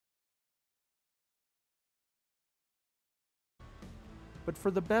But for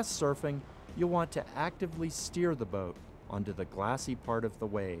the best surfing, you'll want to actively steer the boat onto the glassy part of the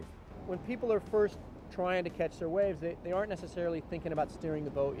wave. When people are first trying to catch their waves, they aren't necessarily thinking about steering the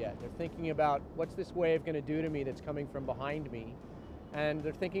boat yet. They're thinking about, what's this wave going to do to me that's coming from behind me? And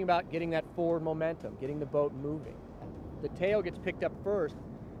they're thinking about getting that forward momentum, getting the boat moving. The tail gets picked up first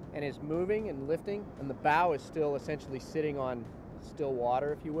and is moving and lifting, and the bow is still essentially sitting on still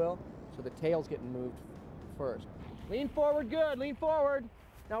water, if you will. So the tail's getting moved first. Lean forward, good, lean forward.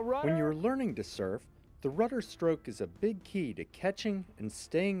 Now rudder. When you're learning to surf, the rudder stroke is a big key to catching and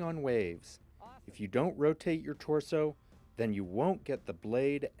staying on waves. If you don't rotate your torso, then you won't get the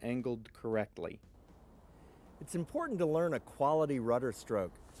blade angled correctly. It's important to learn a quality rudder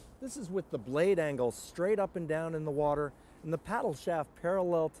stroke. This is with the blade angle straight up and down in the water and the paddle shaft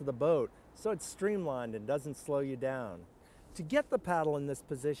parallel to the boat, so it's streamlined and doesn't slow you down. To get the paddle in this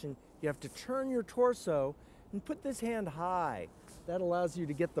position, you have to turn your torso and put this hand high. That allows you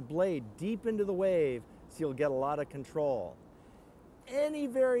to get the blade deep into the wave, so you'll get a lot of control. Any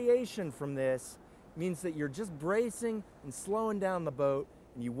variation from this means that you're just bracing and slowing down the boat,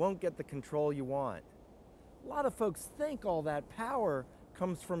 and you won't get the control you want. A lot of folks think all that power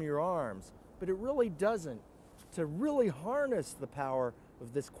comes from your arms, but it really doesn't. To really harness the power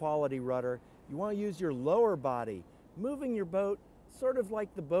of this quality rudder, you want to use your lower body, moving your boat sort of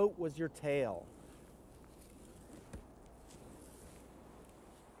like the boat was your tail.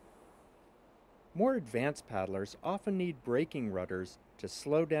 More advanced paddlers often need braking rudders to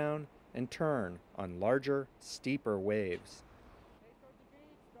slow down and turn on larger, steeper waves.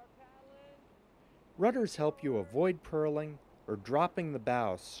 Rudders help you avoid purling or dropping the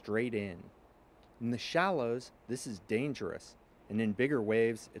bow straight in. In the shallows, this is dangerous, and in bigger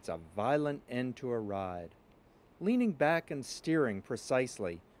waves, it's a violent end to a ride. Leaning back and steering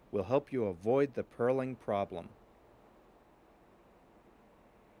precisely will help you avoid the purling problem.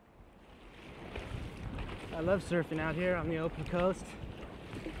 I love surfing out here on the open coast.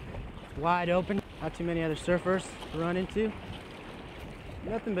 It's wide open, not too many other surfers to run into.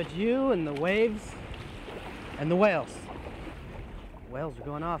 Nothing but you and the waves and the whales. Whales are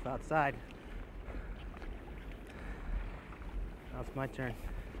going off outside. Now it's my turn.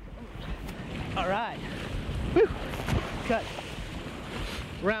 All right. Whew. Cut.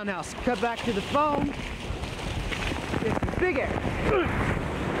 Roundhouse. Cut back to the foam. Get some big air.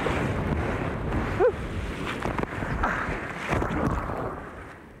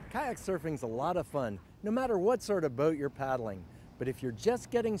 Kayak surfing's a lot of fun, no matter what sort of boat you're paddling. But if you're just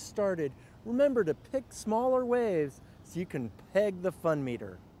getting started, remember to pick smaller waves so you can peg the fun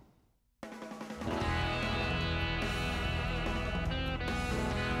meter.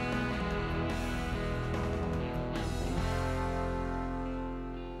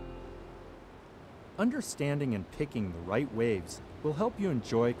 Understanding and picking the right waves will help you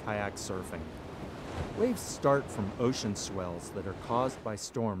enjoy kayak surfing. Waves start from ocean swells that are caused by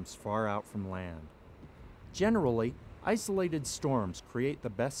storms far out from land. Generally, isolated storms create the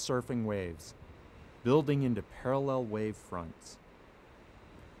best surfing waves, building into parallel wave fronts.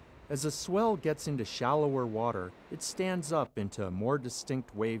 As a swell gets into shallower water, it stands up into a more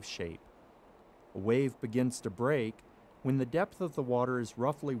distinct wave shape. A wave begins to break when the depth of the water is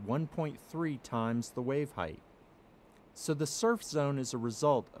roughly 1.3 times the wave height. So the surf zone is a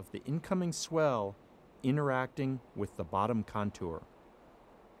result of the incoming swell interacting with the bottom contour.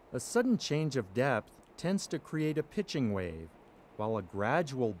 A sudden change of depth tends to create a pitching wave, while a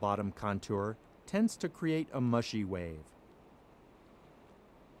gradual bottom contour tends to create a mushy wave.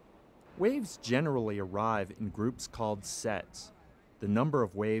 Waves generally arrive in groups called sets. The number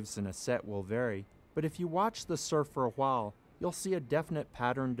of waves in a set will vary, but if you watch the surf for a while, you'll see a definite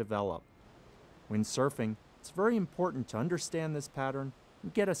pattern develop. When surfing, it's very important to understand this pattern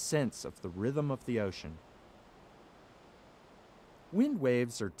and get a sense of the rhythm of the ocean. Wind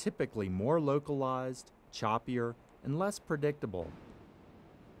waves are typically more localized, choppier, and less predictable.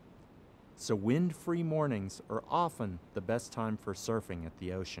 So wind-free mornings are often the best time for surfing at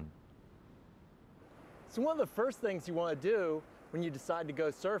the ocean. So one of the first things you want to do when you decide to go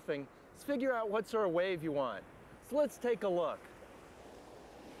surfing is figure out what sort of wave you want. So let's take a look.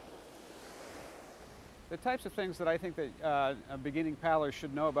 The types of things that I think that a beginning paddler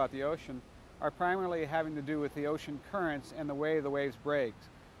should know about the ocean are primarily having to do with the ocean currents and the way the waves break.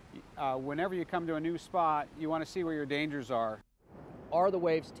 Whenever you come to a new spot, you want to see where your dangers are. Are the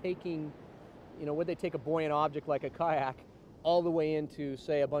waves taking, would they take a buoyant object like a kayak all the way into,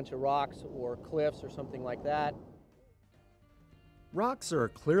 say, a bunch of rocks or cliffs or something like that? Rocks are a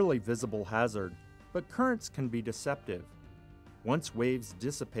clearly visible hazard, but currents can be deceptive. Once waves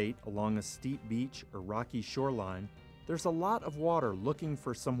dissipate along a steep beach or rocky shoreline, there's a lot of water looking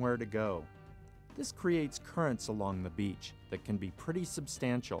for somewhere to go. This creates currents along the beach that can be pretty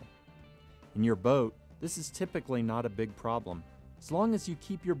substantial. In your boat, this is typically not a big problem, as long as you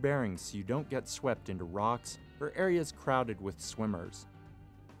keep your bearings so you don't get swept into rocks or areas crowded with swimmers.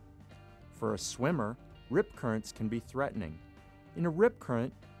 For a swimmer, rip currents can be threatening. In a rip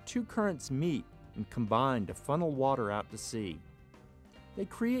current, two currents meet and combine to funnel water out to sea. They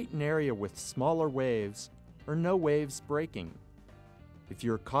create an area with smaller waves or no waves breaking. If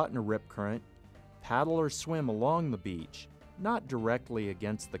you're caught in a rip current, paddle or swim along the beach, not directly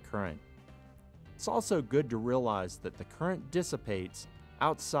against the current. It's also good to realize that the current dissipates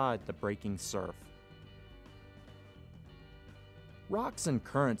outside the breaking surf. Rocks and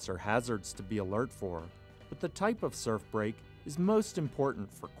currents are hazards to be alert for, but the type of surf break is most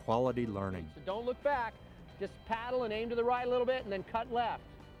important for quality learning. So don't look back, just paddle and aim to the right a little bit and then cut left.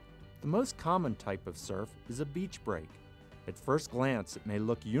 The most common type of surf is a beach break. At first glance, it may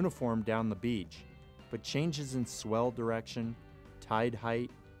look uniform down the beach, but changes in swell direction, tide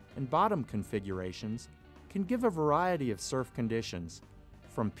height, and bottom configurations can give a variety of surf conditions,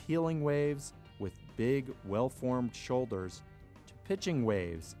 from peeling waves with big, well-formed shoulders to pitching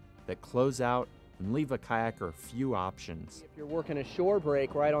waves that close out and leave a kayaker few options. If you're working a shore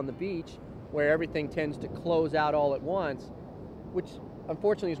break right on the beach where everything tends to close out all at once, which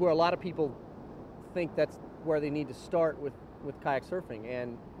unfortunately is where a lot of people think that's where they need to start with kayak surfing,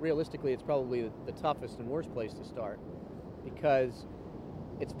 and realistically it's probably the toughest and worst place to start, because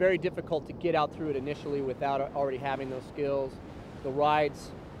it's very difficult to get out through it initially without already having those skills. The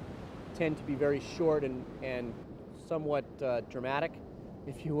rides tend to be very short and somewhat dramatic,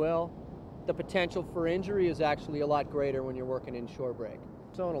 if you will. The potential for injury is actually a lot greater when you're working in shore break.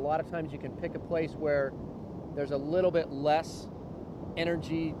 So a lot of times you can pick a place where there's a little bit less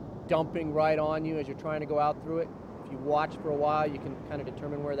energy dumping right on you as you're trying to go out through it. If you watch for a while, you can kind of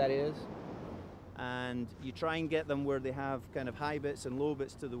determine where that is. And you try and get them where they have kind of high bits and low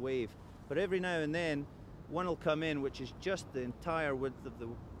bits to the wave. But every now and then, one will come in which is just the entire width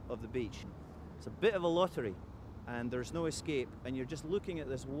of the beach. It's a bit of a lottery, and there's no escape, and you're just looking at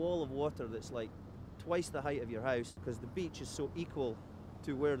this wall of water that's like twice the height of your house, because the beach is so equal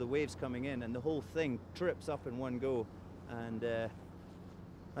to where the wave's coming in, and the whole thing trips up in one go, and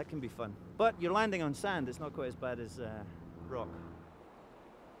that can be fun. But you're landing on sand, it's not quite as bad as rock.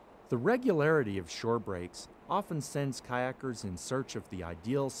 The regularity of shore breaks often sends kayakers in search of the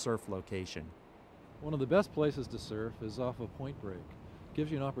ideal surf location. One of the best places to surf is off a point break. It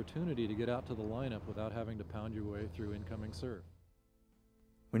gives you an opportunity to get out to the lineup without having to pound your way through incoming surf.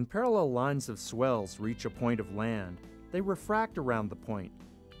 When parallel lines of swells reach a point of land, they refract around the point,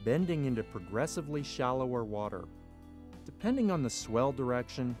 bending into progressively shallower water. Depending on the swell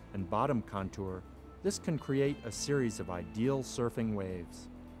direction and bottom contour, this can create a series of ideal surfing waves.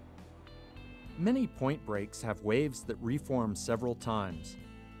 Many point breaks have waves that reform several times.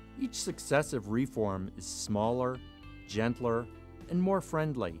 Each successive reform is smaller, gentler, and more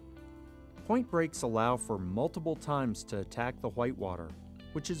friendly. Point breaks allow for multiple times to attack the whitewater,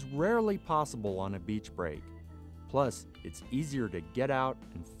 which is rarely possible on a beach break. Plus, it's easier to get out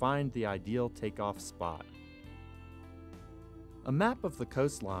and find the ideal takeoff spot. A map of the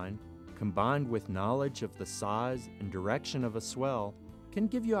coastline, combined with knowledge of the size and direction of a swell, can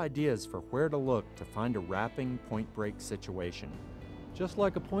give you ideas for where to look to find a wrapping point break situation. Just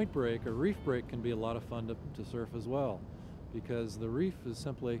like a point break, a reef break can be a lot of fun to surf as well, because the reef is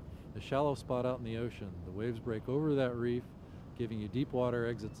simply a shallow spot out in the ocean. The waves break over that reef, giving you deep water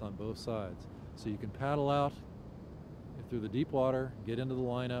exits on both sides. So you can paddle out through the deep water, get into the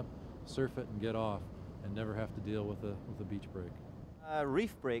lineup, surf it and get off, and never have to deal with a beach break.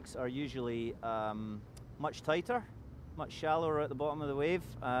 Reef breaks are usually much tighter, much shallower at the bottom of the wave,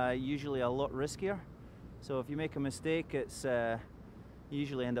 usually a lot riskier. So if you make a mistake, it's you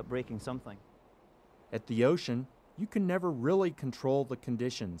usually end up breaking something. At the ocean, you can never really control the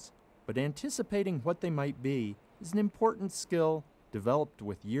conditions, but anticipating what they might be is an important skill developed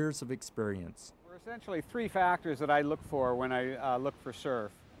with years of experience. There are essentially three factors that I look for when I look for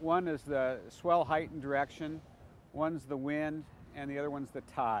surf. One is the swell height and direction, one's the wind, and the other one's the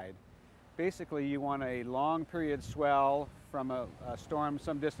tide. Basically, you want a long period swell from a storm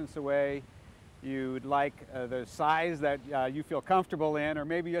some distance away. You'd like the size that you feel comfortable in, or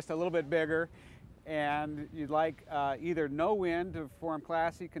maybe just a little bit bigger. And you'd like either no wind to form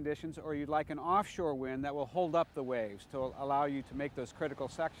classy conditions, or you'd like an offshore wind that will hold up the waves to allow you to make those critical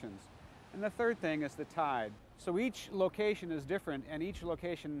sections. And the third thing is the tide. So each location is different, and each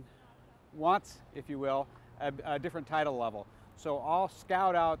location wants, if you will, a different tidal level. So I'll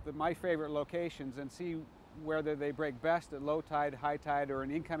scout out my favorite locations and see whether they break best at low tide, high tide, or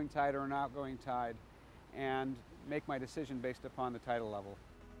an incoming tide or an outgoing tide, and make my decision based upon the tidal level.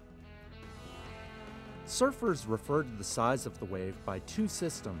 Surfers refer to the size of the wave by two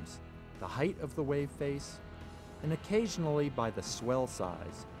systems, the height of the wave face and occasionally by the swell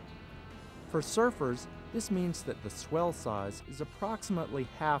size. For surfers, this means that the swell size is approximately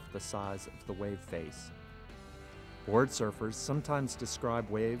half the size of the wave face. Board surfers sometimes describe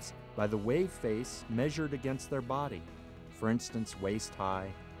waves by the wave face measured against their body, for instance waist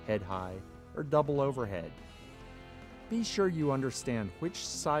high, head high, or double overhead. Be sure you understand which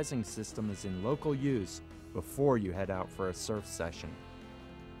sizing system is in local use before you head out for a surf session.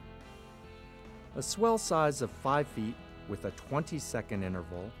 A swell size of 5 feet with a 20-second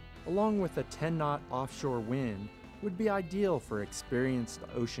interval, along with a 10-knot offshore wind, would be ideal for experienced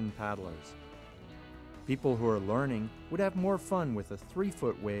ocean paddlers. People who are learning would have more fun with a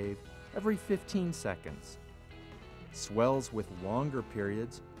 3-foot wave every 15 seconds. Swells with longer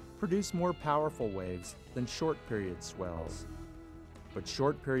periods produce more powerful waves than short period swells. But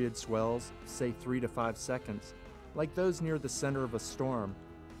short period swells, say 3 to 5 seconds, like those near the center of a storm,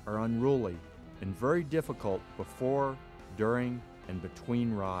 are unruly and very difficult before, during, and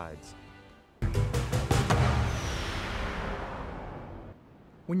between rides.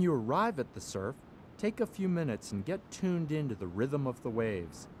 When you arrive at the surf, take a few minutes and get tuned into the rhythm of the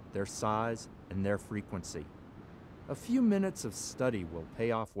waves, their size, and their frequency. A few minutes of study will pay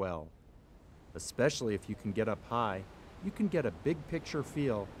off well. Especially if you can get up high, you can get a big picture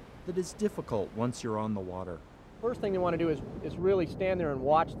feel that is difficult once you're on the water. First thing you want to do is really stand there and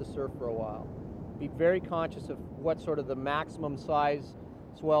watch the surf for a while. Be very conscious of what sort of the maximum size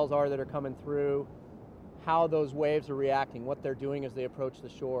swells are that are coming through, how those waves are reacting, what they're doing as they approach the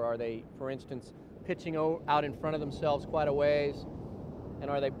shore. Are they, for instance, pitching out in front of themselves quite a ways? And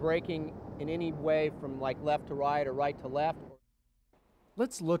are they breaking in any way from like left to right or right to left?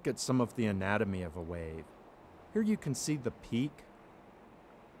 Let's look at some of the anatomy of a wave. Here you can see the peak,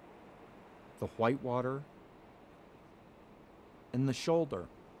 the whitewater, and the shoulder.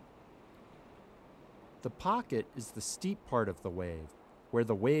 The pocket is the steep part of the wave, where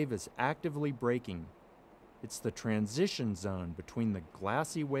the wave is actively breaking. It's the transition zone between the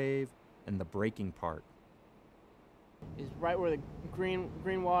glassy wave and the breaking part. Is right where the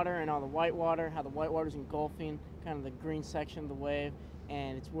green water and all the white water, how the white water is engulfing kind of the green section of the wave,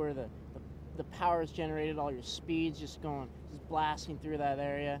 and it's where the power is generated, all your speeds just blasting through that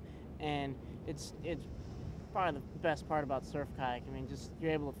area, and it's probably the best part about surf kayak. I mean, just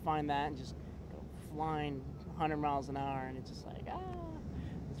you're able to find that and just go flying 100 miles an hour, and it's just like,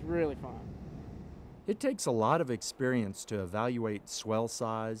 it's really fun. It takes a lot of experience to evaluate swell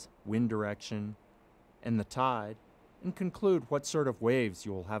size, wind direction, and the tide, and conclude what sort of waves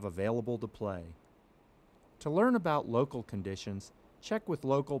you will have available to play. To learn about local conditions, check with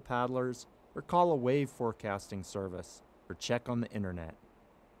local paddlers or call a wave forecasting service or check on the internet.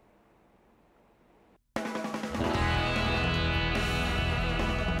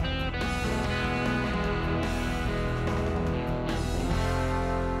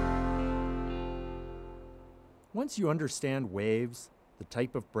 Once you understand waves, the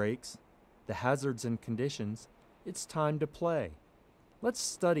type of breaks, the hazards and conditions, it's time to play. Let's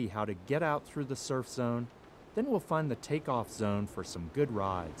study how to get out through the surf zone, then we'll find the takeoff zone for some good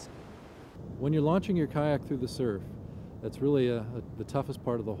rides. When you're launching your kayak through the surf, that's really the toughest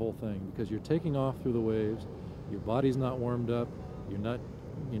part of the whole thing, because you're taking off through the waves, your body's not warmed up, you're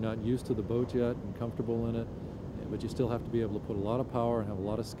not used to the boat yet and comfortable in it, but you still have to be able to put a lot of power and have a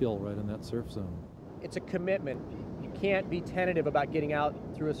lot of skill right in that surf zone. It's a commitment. You can't be tentative about getting out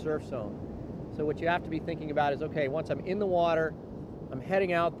through a surf zone. So what you have to be thinking about is, okay, once I'm in the water, I'm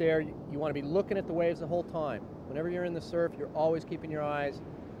heading out there, you want to be looking at the waves the whole time. Whenever you're in the surf, you're always keeping your eyes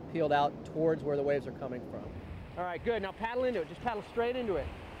peeled out towards where the waves are coming from. All right, good. Now paddle into it. Just paddle straight into it.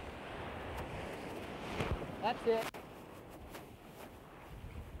 That's it.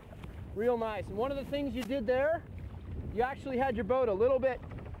 Real nice. And one of the things you did there, you actually had your boat a little bit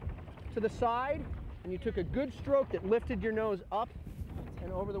to the side, and you took a good stroke that lifted your nose up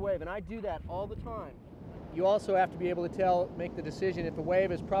and over the wave. And I do that all the time. You also have to be able to make the decision if the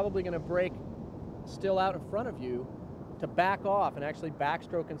wave is probably going to break still out in front of you, to back off and actually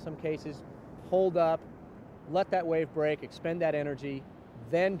backstroke in some cases, hold up, let that wave break, expend that energy,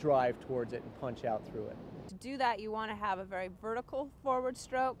 then drive towards it and punch out through it. To do that, you want to have a very vertical forward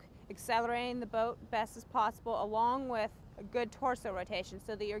stroke, accelerating the boat best as possible, along with a good torso rotation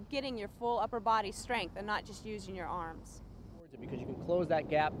so that you're getting your full upper body strength and not just using your arms. Because you can close that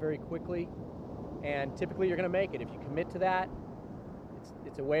gap very quickly, and typically you're going to make it. If you commit to that,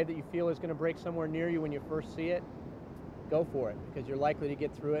 it's a wave that you feel is going to break somewhere near you when you first see it, go for it, because you're likely to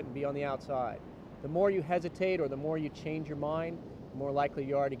get through it and be on the outside. The more you hesitate or the more you change your mind, the more likely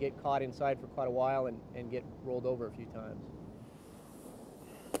you are to get caught inside for quite a while and get rolled over a few times.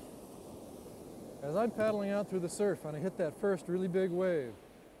 As I'm paddling out through the surf and I hit that first really big wave,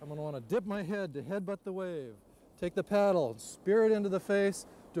 I'm going to want to dip my head to headbutt the wave, take the paddle, spear it into the face,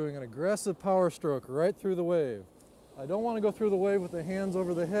 doing an aggressive power stroke right through the wave. I don't want to go through the wave with the hands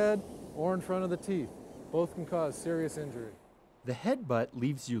over the head or in front of the teeth. Both can cause serious injury. The headbutt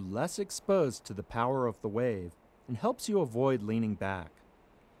leaves you less exposed to the power of the wave and helps you avoid leaning back.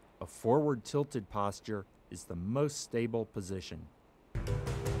 A forward tilted posture is the most stable position.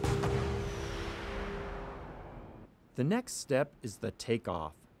 The next step is the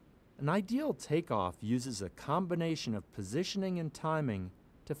takeoff. An ideal takeoff uses a combination of positioning and timing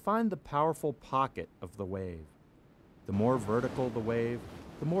to find the powerful pocket of the wave. The more vertical the wave,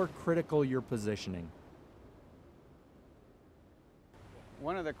 the more critical your positioning.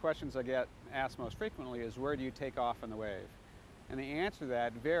 One of the questions I get asked most frequently is, where do you take off in the wave? And the answer to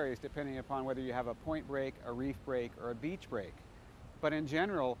that varies depending upon whether you have a point break, a reef break, or a beach break. But in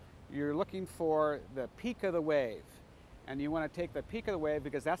general, you're looking for the peak of the wave. And you want to take the peak of the wave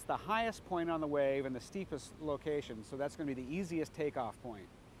because that's the highest point on the wave and the steepest location. So that's going to be the easiest takeoff point.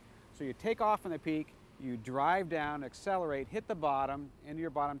 So you take off from the peak, you drive down, accelerate, hit the bottom, into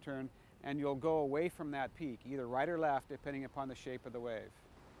your bottom turn, and you'll go away from that peak, either right or left, depending upon the shape of the wave.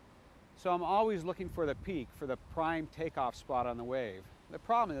 So I'm always looking for the peak, for the prime takeoff spot on the wave. The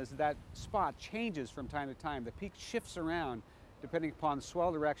problem is that spot changes from time to time. The peak shifts around depending upon the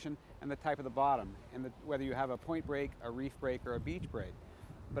swell direction and the type of the bottom, and whether you have a point break, a reef break, or a beach break.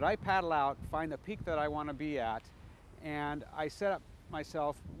 But I paddle out, find the peak that I want to be at, and I set up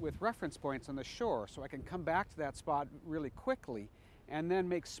myself with reference points on the shore so I can come back to that spot really quickly and then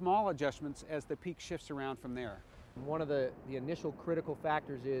make small adjustments as the peak shifts around from there. One of the initial critical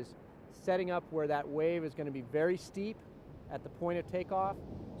factors is setting up where that wave is going to be very steep at the point of takeoff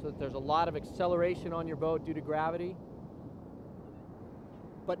so that there's a lot of acceleration on your boat due to gravity,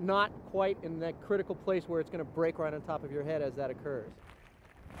 but not quite in that critical place where it's going to break right on top of your head as that occurs.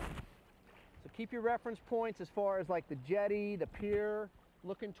 So keep your reference points as far as like the jetty, the pier,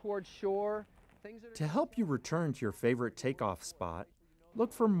 looking towards shore. To help you return to your favorite takeoff spot,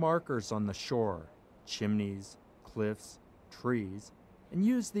 look for markers on the shore, chimneys, cliffs, trees, and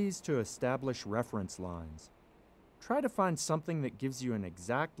use these to establish reference lines. Try to find something that gives you an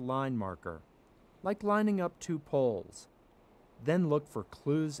exact line marker, like lining up two poles. Then look for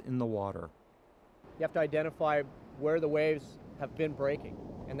clues in the water. You have to identify where the waves have been breaking,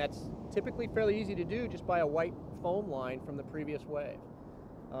 and that's typically fairly easy to do just by a white foam line from the previous wave,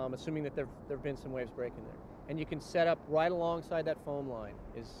 assuming that there have been some waves breaking there. And you can set up right alongside that foam line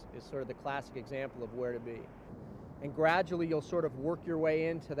is sort of the classic example of where to be. And gradually you'll sort of work your way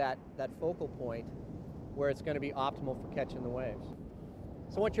into that focal point where it's going to be optimal for catching the waves.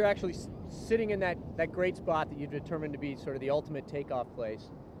 So once you're actually sitting in that great spot that you've determined to be sort of the ultimate takeoff place,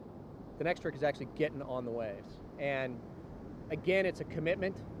 the next trick is actually getting on the waves. And again, it's a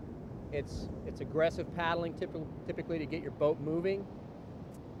commitment. It's aggressive paddling typically to get your boat moving,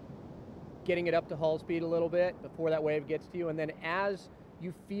 getting it up to hull speed a little bit before that wave gets to you. And then as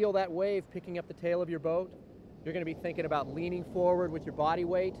you feel that wave picking up the tail of your boat, you're going to be thinking about leaning forward with your body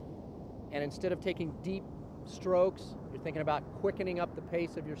weight. And instead of taking deep strokes, you're thinking about quickening up the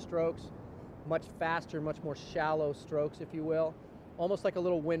pace of your strokes, much faster, much more shallow strokes, if you will. Almost like a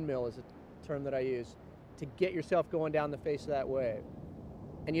little windmill is a term that I use, to get yourself going down the face of that wave.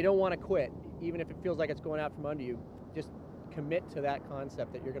 And you don't want to quit, even if it feels like it's going out from under you. Just commit to that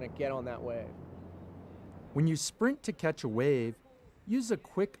concept that you're going to get on that wave. When you sprint to catch a wave, use a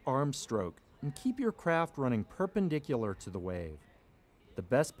quick arm stroke and keep your craft running perpendicular to the wave. The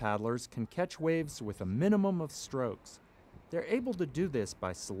best paddlers can catch waves with a minimum of strokes. They're able to do this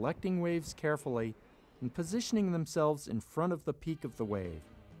by selecting waves carefully and positioning themselves in front of the peak of the wave,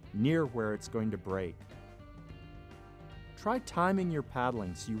 near where it's going to break. Try timing your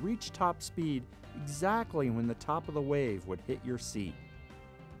paddling so you reach top speed exactly when the top of the wave would hit your seat.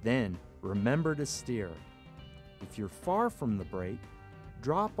 Then, remember to steer. If you're far from the break,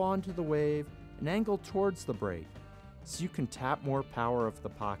 drop onto the wave and angle towards the break so you can tap more power of the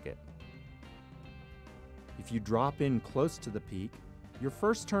pocket. If you drop in close to the peak, your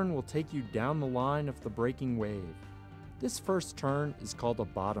first turn will take you down the line of the breaking wave. This first turn is called a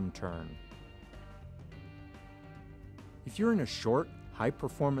bottom turn. If you're in a short,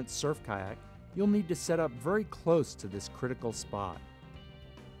 high-performance surf kayak, you'll need to set up very close to this critical spot.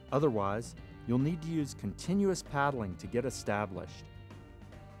 Otherwise, you'll need to use continuous paddling to get established.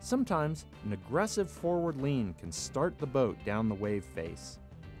 Sometimes an aggressive forward lean can start the boat down the wave face.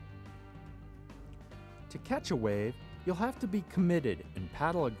 To catch a wave, you'll have to be committed and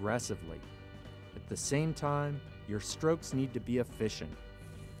paddle aggressively. At the same time, your strokes need to be efficient.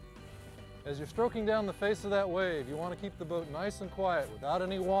 As you're stroking down the face of that wave, you want to keep the boat nice and quiet without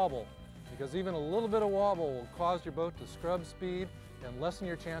any wobble, because even a little bit of wobble will cause your boat to scrub speed and lessen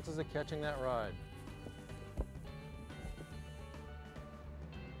your chances of catching that ride.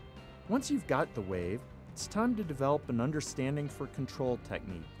 Once you've got the wave, it's time to develop an understanding for control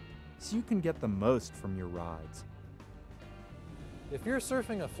technique so you can get the most from your rides. If you're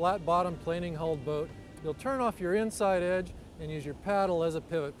surfing a flat-bottom planing-hulled boat, you'll turn off your inside edge and use your paddle as a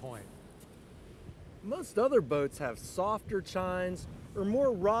pivot point. Most other boats have softer chines or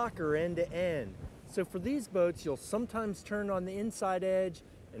more rocker end to end. So for these boats, you'll sometimes turn on the inside edge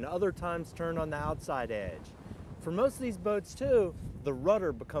and other times turn on the outside edge. For most of these boats too, the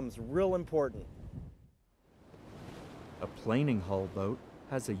rudder becomes real important. A planing hull boat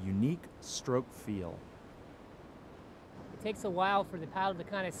has a unique stroke feel. It takes a while for the paddle to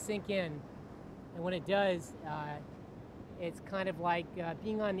kind of sink in, and when it does, it's kind of like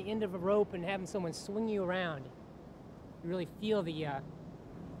being on the end of a rope and having someone swing you around. You really feel the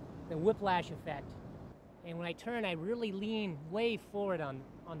whiplash effect. And when I turn, I really lean way forward on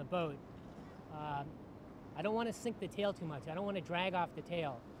the boat. I don't want to sink the tail too much. I don't want to drag off the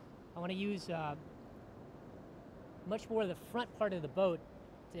tail. I want to use much more of the front part of the boat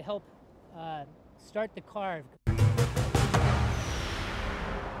to help start the carve.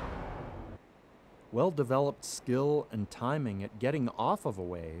 Well-developed skill and timing at getting off of a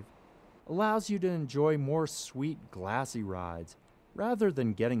wave allows you to enjoy more sweet, glassy rides rather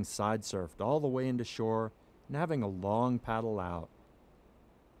than getting side surfed all the way into shore and having a long paddle out.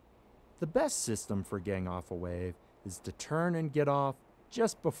 The best system for getting off a wave is to turn and get off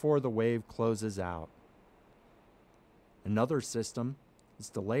just before the wave closes out. Another system is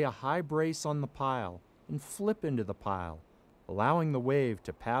to lay a high brace on the pile and flip into the pile, allowing the wave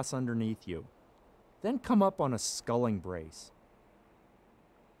to pass underneath you. Then come up on a sculling brace.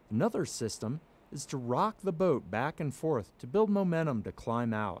 Another system is to rock the boat back and forth to build momentum to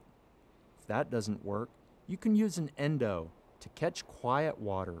climb out. If that doesn't work, you can use an endo to catch quiet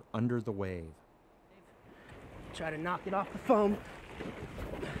water under the wave. Try to knock it off the foam.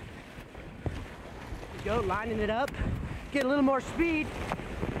 There you go, lining it up. Get a little more speed.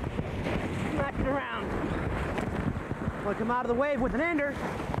 Smack it around. Want to come out of the wave with an ender.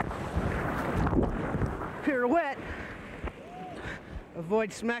 Pirouette.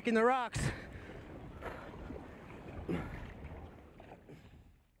 Avoid smacking the rocks.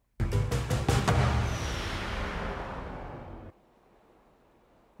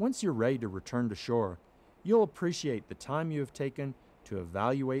 Once you're ready to return to shore, you'll appreciate the time you have taken to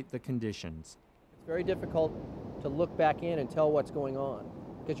evaluate the conditions. It's very difficult to look back in and tell what's going on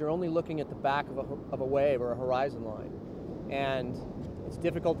because you're only looking at the back of a wave or a horizon line. And it's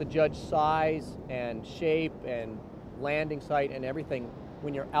difficult to judge size and shape and landing site and everything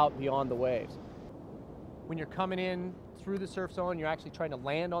when you're out beyond the waves. When you're coming in through the surf zone, you're actually trying to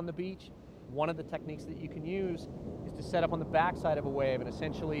land on the beach. One of the techniques that you can use is to set up on the backside of a wave and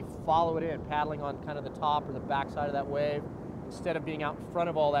essentially follow it in, paddling on kind of the top or the backside of that wave. Instead of being out in front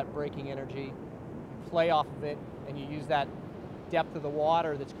of all that braking energy, you play off of it and you use that depth of the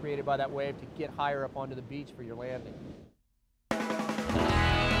water that's created by that wave to get higher up onto the beach for your landing.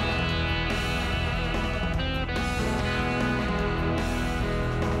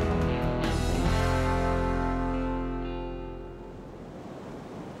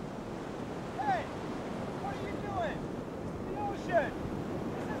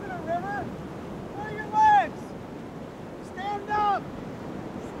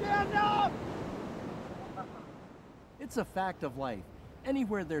 It's a fact of life.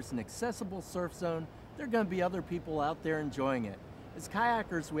 Anywhere there's an accessible surf zone, there are going to be other people out there enjoying it. As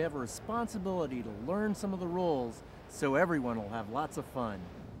kayakers, we have a responsibility to learn some of the rules so everyone will have lots of fun.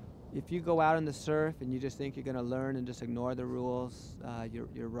 If you go out on the surf and you just think you're going to learn and just ignore the rules,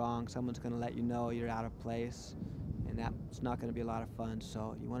 you're wrong. Someone's going to let you know you're out of place, and that's not going to be a lot of fun.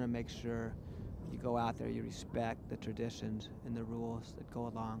 So you want to make sure you go out there, you respect the traditions and the rules that go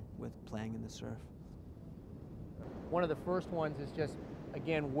along with playing in the surf. One of the first ones is just,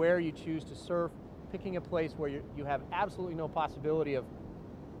 again, where you choose to surf, picking a place where you have absolutely no possibility of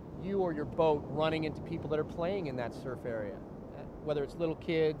you or your boat running into people that are playing in that surf area. Whether it's little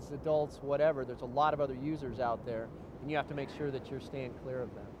kids, adults, whatever, there's a lot of other users out there, and you have to make sure that you're staying clear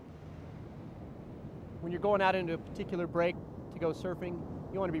of them. When you're going out into a particular break to go surfing,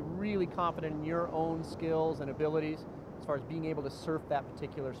 you want to be really confident in your own skills and abilities. as far as being able to surf that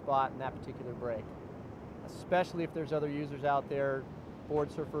particular spot and that particular break. Especially if there's other users out there, board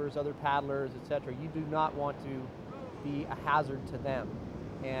surfers, other paddlers, etc. You do not want to be a hazard to them.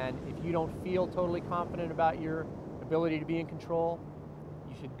 And if you don't feel totally confident about your ability to be in control,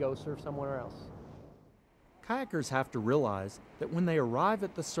 you should go surf somewhere else. Kayakers have to realize that when they arrive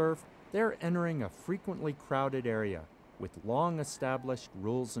at the surf, they're entering a frequently crowded area with long established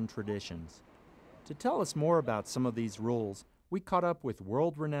rules and traditions. To tell us more about some of these rules, we caught up with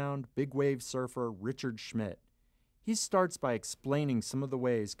world-renowned big wave surfer Richard Schmidt. He starts by explaining some of the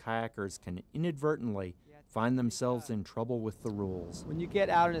ways kayakers can inadvertently find themselves in trouble with the rules. When you get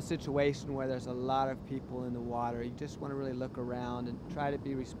out in a situation where there's a lot of people in the water, you just want to really look around and try to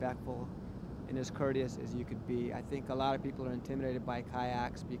be respectful and as courteous as you could be. I think a lot of people are intimidated by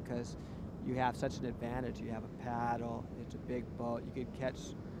kayaks because you have such an advantage. You have a paddle, it's a big boat, you could catch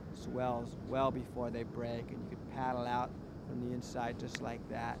swells well before they break, and you could paddle out from the inside just like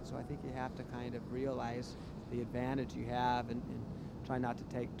that. So I think you have to kind of realize the advantage you have and try not to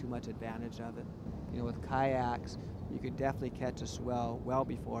take too much advantage of it. You know, with kayaks, you could definitely catch a swell well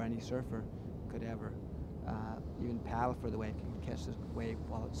before any surfer could ever even paddle for the wave. You can catch the wave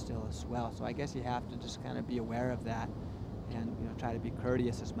while it's still a swell. So I guess you have to just kind of be aware of that and, you know, try to be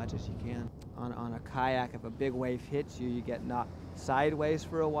courteous as much as you can. On a kayak, if a big wave hits you, you get knocked sideways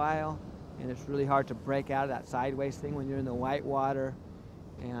for a while, and it's really hard to break out of that sideways thing when you're in the white water.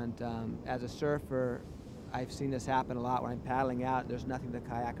 And as a surfer, I've seen this happen a lot when I'm paddling out. There's nothing the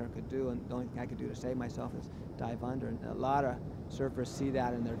kayaker could do, and the only thing I could do to save myself is dive under. And a lot of surfers see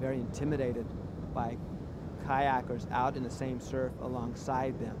that, and they're very intimidated by kayakers out in the same surf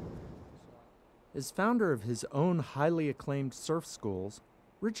alongside them. As founder of his own highly acclaimed surf schools,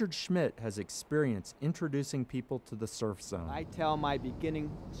 Richard Schmidt has experience introducing people to the surf zone. I tell my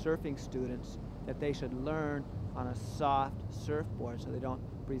beginning surfing students that they should learn on a soft surfboard so they don't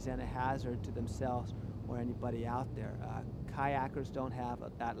present a hazard to themselves or anybody out there. Kayakers don't have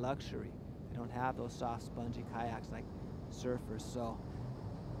that luxury. They don't have those soft, spongy kayaks like surfers. So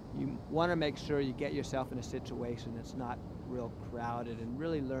you want to make sure you get yourself in a situation that's not real crowded and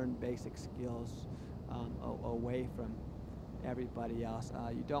really learn basic skills away from everybody else.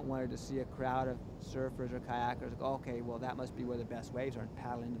 You don't want to see a crowd of surfers or kayakers go, okay, well that must be where the best waves are, and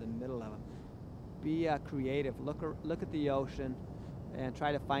paddle into the middle of them. Be creative. Look at the ocean and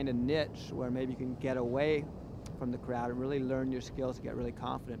try to find a niche where maybe you can get away from the crowd and really learn your skills and get really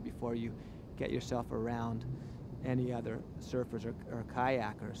confident before you get yourself around any other surfers or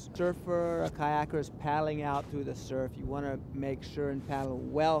kayakers. Surfer or kayaker is paddling out through the surf. You want to make sure and paddle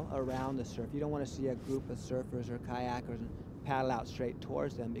well around the surf. You don't want to see a group of surfers or kayakers and paddle out straight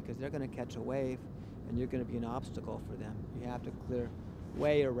towards them, because they're going to catch a wave and you're going to be an obstacle for them. You have to clear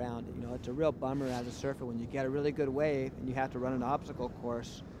way around it. You know, it's a real bummer as a surfer when you get a really good wave and you have to run an obstacle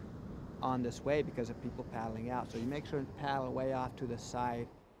course on this wave because of people paddling out. So you make sure and paddle way off to the side.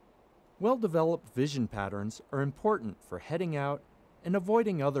 Well-developed vision patterns are important for heading out and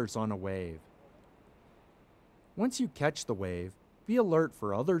avoiding others on a wave. Once you catch the wave, be alert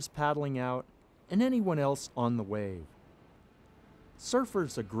for others paddling out and anyone else on the wave.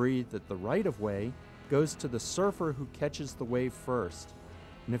 Surfers agree that the right-of-way goes to the surfer who catches the wave first,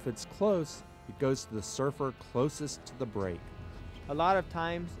 and if it's close, it goes to the surfer closest to the break. A lot of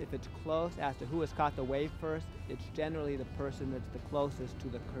times, if it's close as to who has caught the wave first, it's generally the person that's the closest to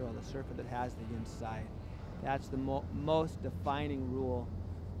the curl, the surfer that has the inside. That's the most defining rule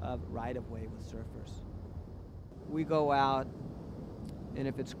of right-of-way with surfers. We go out, and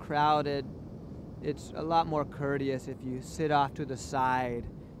if it's crowded, it's a lot more courteous if you sit off to the side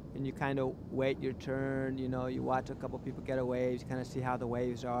and you kind of wait your turn. You know, you watch a couple people get a wave, you kind of see how the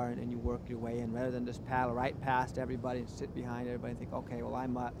waves are, and you work your way in, rather than just paddle right past everybody and sit behind everybody and think, okay,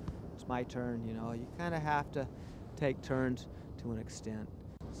 well, it's my turn. You know, you kind of have to take turns to an extent.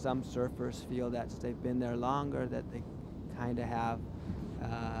 Some surfers feel that they've been there longer, that they kind of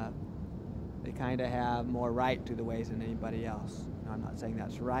have more right to the waves than anybody else. Now, I'm not saying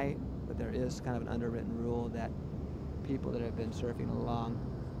that's right, but there is kind of an underwritten rule that people that have been surfing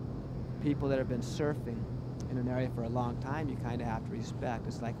in an area for a long time, you kind of have to respect.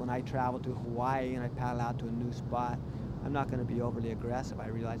 It's like when I travel to Hawaii and I paddle out to a new spot, I'm not going to be overly aggressive. I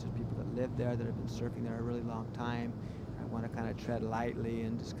realize there's people that live there that have been surfing there a really long time. I want to kind of tread lightly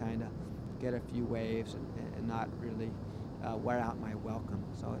and just kind of get a few waves and not really wear out my welcome.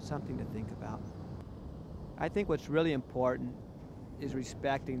 So it's something to think about. I think what's really important is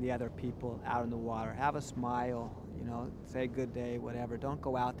respecting the other people out in the water. Have a smile, you know, say good day, whatever. Don't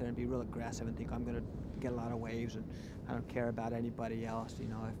go out there and be real aggressive and think I'm going to get a lot of waves and I don't care about anybody else. You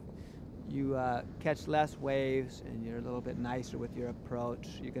know, if you catch less waves and you're a little bit nicer with your approach,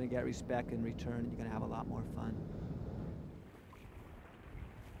 you're going to get respect in return and you're going to have a lot more fun.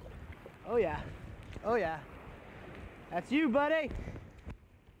 Oh yeah, oh yeah. That's you, buddy.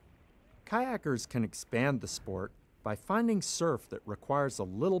 Kayakers can expand the sport by finding surf that requires a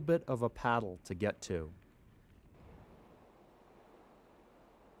little bit of a paddle to get to.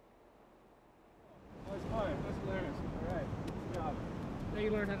 That's fine. That's learning. All right. Good job. Now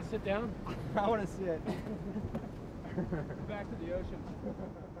you learn how to sit down. I want to sit. Back to the ocean.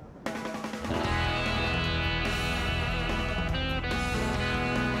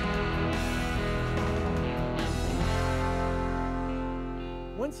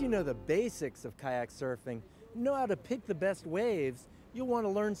 Once you know the basics of kayak surfing, know how to pick the best waves, you'll want to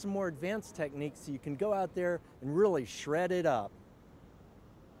learn some more advanced techniques so you can go out there and really shred it up.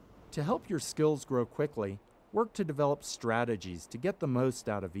 To help your skills grow quickly, work to develop strategies to get the most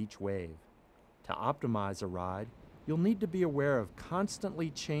out of each wave. To optimize a ride, you'll need to be aware of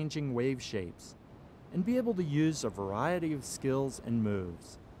constantly changing wave shapes and be able to use a variety of skills and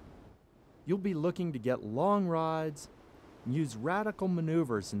moves. You'll be looking to get long rides and use radical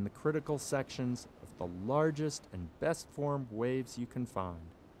maneuvers in the critical sections of the largest and best formed waves you can find.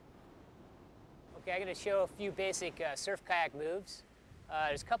 Okay, I'm going to show a few basic surf kayak moves.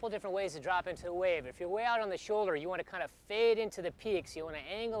 There's a couple different ways to drop into the wave. If you're way out on the shoulder, you want to kind of fade into the peak. So you want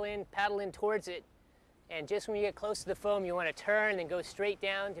to angle in, paddle in towards it, and just when you get close to the foam, you want to turn and go straight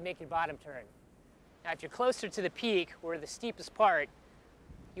down to make your bottom turn. Now, if you're closer to the peak, or the steepest part,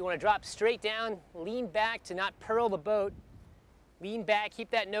 you want to drop straight down, lean back to not pearl the boat, lean back, keep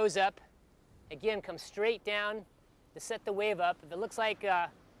that nose up. Again, come straight down to set the wave up. If it looks like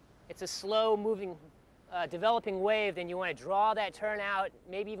it's a slow moving, developing wave, then you want to draw that turn out,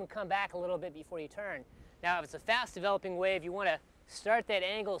 maybe even come back a little bit before you turn. Now, if it's a fast developing wave, you want to start that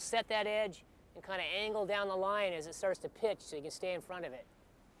angle, set that edge, and kind of angle down the line as it starts to pitch so you can stay in front of it.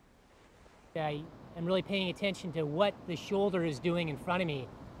 I am really paying attention to what the shoulder is doing in front of me.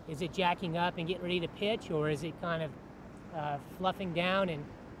 Is it jacking up and getting ready to pitch, or is it kind of fluffing down and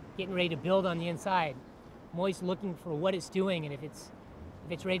getting ready to build on the inside? I'm always looking for what it's doing, and if it's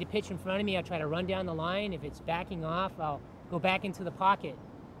ready to pitch in front of me, I'll try to run down the line. If it's backing off, I'll go back into the pocket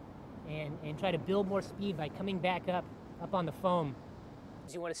and try to build more speed by coming back up on the foam.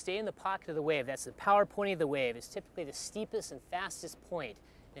 You want to stay in the pocket of the wave. That's the power point of the wave. It's typically the steepest and fastest point.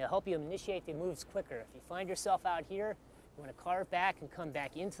 It'll help you initiate the moves quicker. If you find yourself out here, you want to carve back and come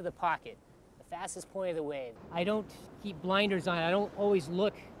back into the pocket, the fastest point of the wave. I don't keep blinders on. I don't always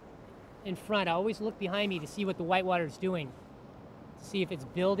look in front. I always look behind me to see what the whitewater is doing, to see if it's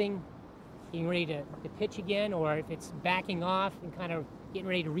building, getting ready to pitch again, or if it's backing off and kind of getting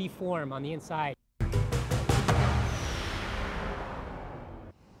ready to reform on the inside.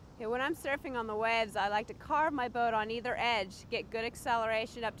 Okay, when I'm surfing on the waves, I like to carve my boat on either edge, get good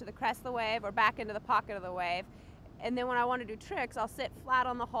acceleration up to the crest of the wave or back into the pocket of the wave. And then when I want to do tricks, I'll sit flat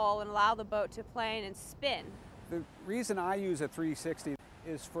on the hull and allow the boat to plane and spin. The reason I use a 360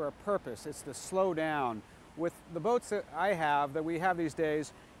 is for a purpose. It's to slow down. With the boats that I have, that we have these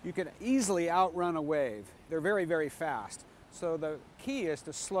days, you can easily outrun a wave. They're very, very fast. So the key is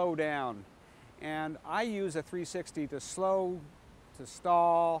to slow down. And I use a 360 to slow, to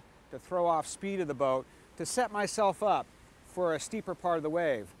stall, to throw off speed of the boat, to set myself up for a steeper part of the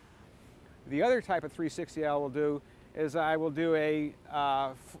wave. The other type of 360 I will do is I will do an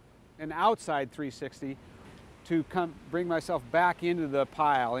outside 360 to bring myself back into the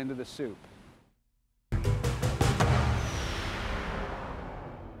pile, into the soup.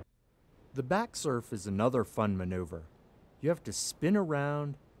 The back surf is another fun maneuver. You have to spin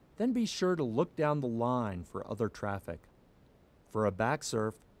around, then be sure to look down the line for other traffic. For a back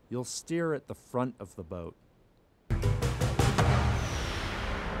surf, you'll steer at the front of the boat.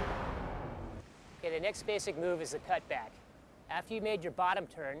 Okay, the next basic move is the cutback. After you made your bottom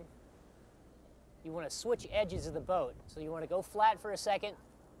turn, you want to switch edges of the boat. So you want to go flat for a second,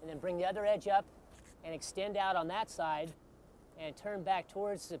 and then bring the other edge up and extend out on that side and turn back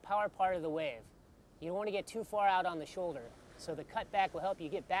towards the power part of the wave. You don't want to get too far out on the shoulder. So the cutback will help you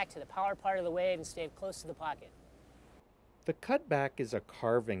get back to the power part of the wave and stay close to the pocket. The cutback is a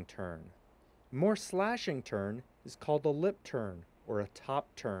carving turn. A more slashing turn is called a lip turn or a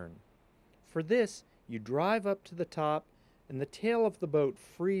top turn. For this, you drive up to the top and the tail of the boat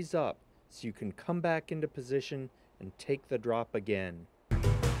frees up so you can come back into position and take the drop again. If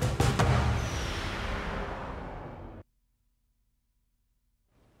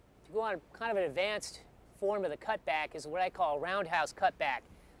you go on kind of an advanced form of the cutback is what I call a roundhouse cutback.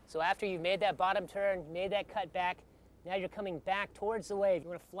 So after you've made that bottom turn, made that cutback, Now you're coming back towards the wave. You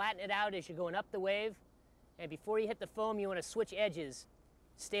want to flatten it out as you're going up the wave. And before you hit the foam, you want to switch edges.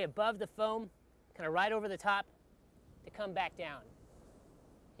 Stay above the foam, kind of right over the top to come back down.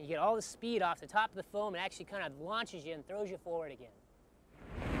 And you get all the speed off the top of the foam and actually kind of launches you and throws you forward again.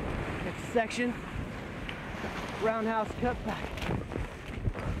 Next section, roundhouse cutback.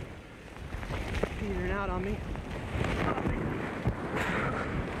 Petering out on me.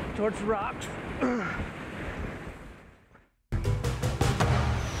 Towards the rocks.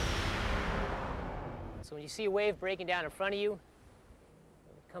 So when you see a wave breaking down in front of you,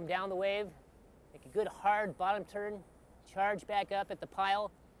 come down the wave, make a good hard bottom turn, charge back up at the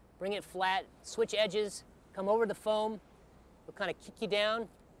pile, bring it flat, switch edges, come over the foam, it'll kind of kick you down,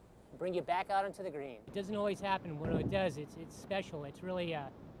 and bring you back out onto the green. It doesn't always happen. When it does, it's special. It's really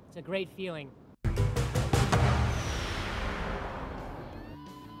it's a great feeling.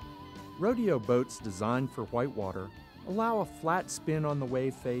 Rodeo boats designed for whitewater allow a flat spin on the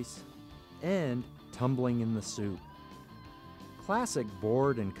wave face and tumbling in the soup. Classic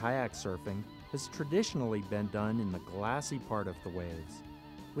board and kayak surfing has traditionally been done in the glassy part of the waves,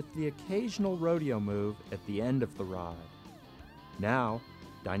 with the occasional rodeo move at the end of the ride. Now,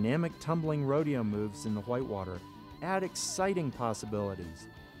 dynamic tumbling rodeo moves in the whitewater add exciting possibilities,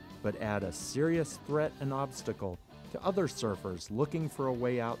 but add a serious threat and obstacle to other surfers looking for a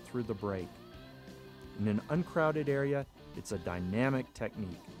way out through the break. In an uncrowded area, it's a dynamic technique.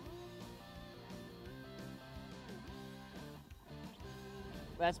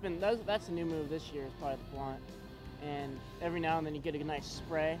 That's a new move this year as part of the blunt, and every now and then you get a nice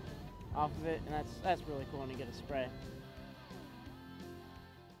spray off of it, and that's really cool when you get a spray.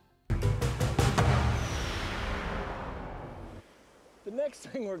 The next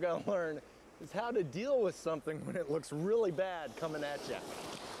thing we're going to learn is how to deal with something when it looks really bad coming at you.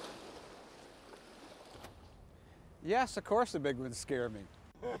 Yes, of course the big ones scare me.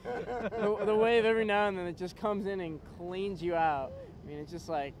 The wave every now and then it just comes in and cleans you out. I mean, it's just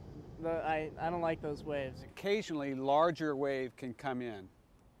like, I don't like those waves. Occasionally, larger wave can come in.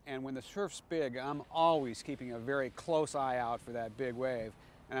 And when the surf's big, I'm always keeping a very close eye out for that big wave,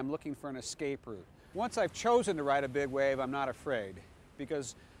 and I'm looking for an escape route. Once I've chosen to ride a big wave, I'm not afraid,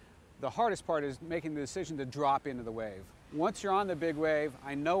 because the hardest part is making the decision to drop into the wave. Once you're on the big wave,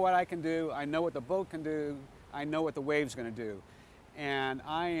 I know what I can do, I know what the boat can do, I know what the wave's going to do. And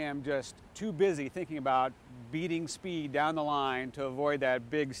I am just too busy thinking about beating speed down the line to avoid that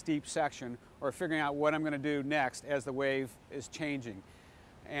big steep section, or figuring out what I'm going to do next as the wave is changing.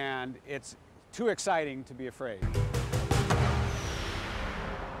 And it's too exciting to be afraid.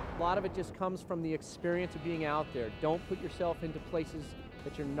 A lot of it just comes from the experience of being out there. Don't put yourself into places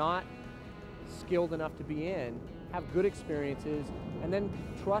that you're not skilled enough to be in. Have good experiences, and then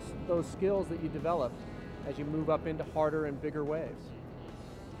trust those skills that you develop as you move up into harder and bigger waves.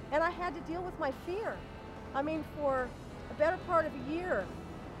 And I had to deal with my fear. I mean, for a better part of a year,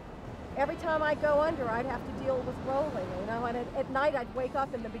 every time I go under, I'd have to deal with rolling, you know, and at night I'd wake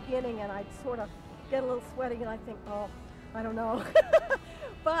up in the beginning and I'd sort of get a little sweaty and I'd think, oh, I don't know.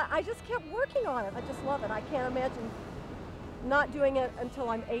 But I just kept working on it. I just love it. I can't imagine not doing it until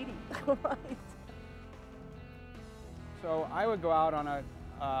I'm 80, right? So I would go out on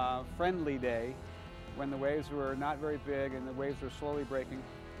a friendly day when the waves were not very big and the waves were slowly breaking,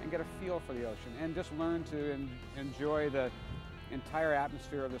 and get a feel for the ocean and just learn to enjoy the entire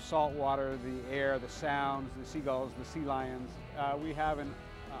atmosphere of the salt water, the air, the sounds, the seagulls, the sea lions. We have an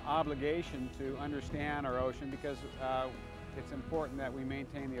obligation to understand our ocean, because it's important that we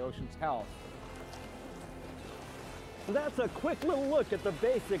maintain the ocean's health. So that's a quick little look at the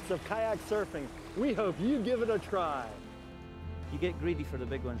basics of kayak surfing. We hope you give it a try. You get greedy for the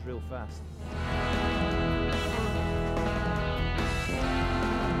big ones real fast.